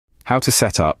How to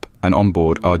set up and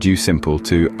onboard Ardusimple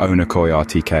to Onocoy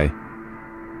RTK.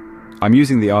 I'm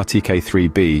using the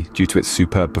RTK3B due to its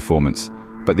superb performance,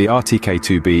 but the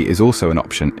RTK2B is also an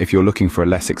option if you're looking for a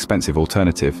less expensive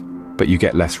alternative, but you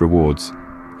get less rewards.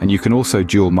 And you can also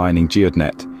dual mining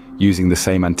Geodnet using the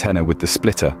same antenna with the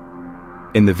splitter.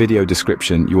 In the video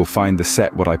description, you will find the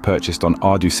set what I purchased on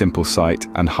Ardusimple site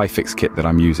and Hyfix kit that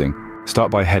I'm using.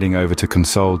 Start by heading over to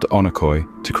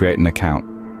console.onocoy to create an account.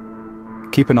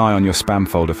 Keep an eye on your spam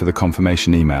folder for the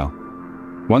confirmation email.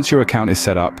 Once your account is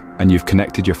set up and you've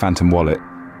connected your Phantom wallet,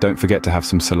 don't forget to have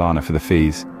some Solana for the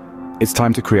fees. It's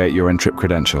time to create your NTRIP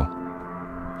credential.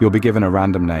 You'll be given a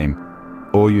random name.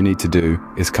 All you need to do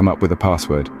is come up with a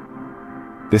password.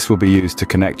 This will be used to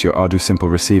connect your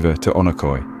Ardusimple receiver to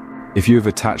Onocoy. If you have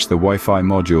attached the Wi-Fi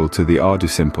module to the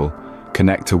Ardusimple,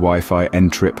 connect to Wi-Fi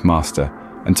NTRIP master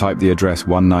and type the address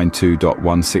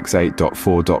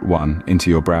 192.168.4.1 into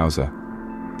your browser.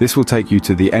 This will take you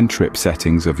to the NTRIP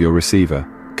settings of your receiver.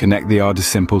 Connect the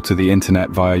Ardusimple to the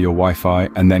internet via your Wi-Fi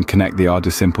and then connect the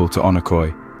Ardusimple to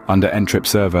Onocoy. Under NTRIP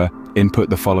server, input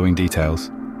the following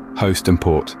details: host and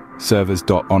port,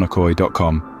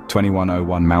 servers.onocoy.com,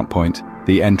 2101 mount point,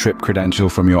 the NTRIP credential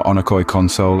from your Onocoy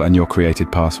console and your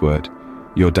created password.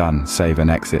 You're done, save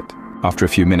and exit. After a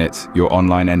few minutes, your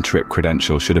online NTRIP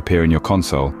credential should appear in your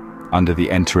console under the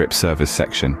NTRIP servers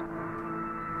section.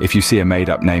 If you see a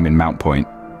made-up name in mount point,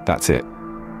 that's it.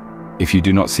 If you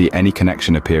do not see any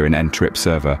connection appear in NTRIP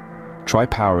server, try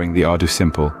powering the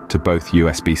Ardusimple to both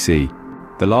USB-C.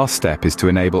 The last step is to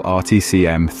enable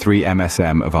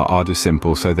RTCM3MSM of our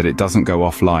Ardusimple so that it doesn't go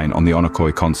offline on the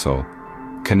Onocoy console.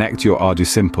 Connect your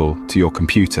Ardusimple to your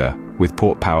computer with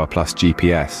port power plus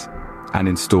GPS and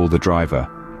install the driver.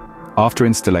 After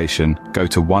installation, go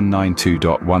to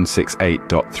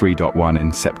 192.168.3.1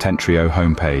 in Septentrio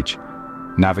homepage.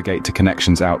 Navigate to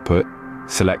Connections Output,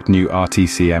 select New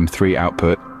RTCM3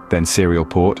 Output, then Serial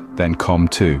Port, then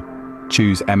COM2.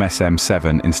 Choose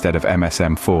MSM7 instead of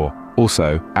MSM4.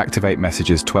 Also, activate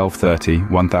messages 1230,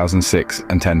 1006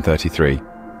 and 1033.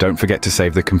 Don't forget to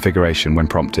save the configuration when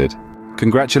prompted.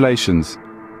 Congratulations!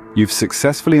 You've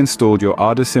successfully installed your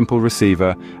Ardusimple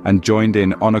receiver and joined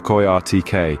in Onocoy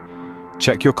RTK.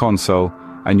 Check your console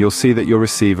and you'll see that your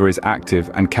receiver is active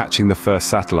and catching the first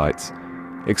satellites.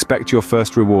 Expect your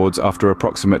first rewards after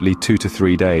approximately 2 to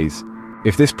 3 days.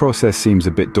 If this process seems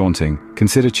a bit daunting,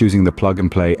 consider choosing the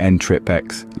Plug&Play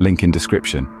NTRIP-X, link in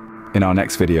description. In our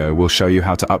next video, we'll show you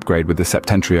how to upgrade with the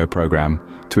Septentrio program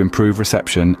to improve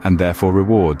reception and therefore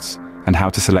rewards, and how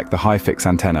to select the Hyfix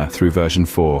antenna through version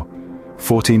 4,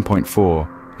 14.4.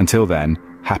 Until then,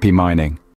 happy mining.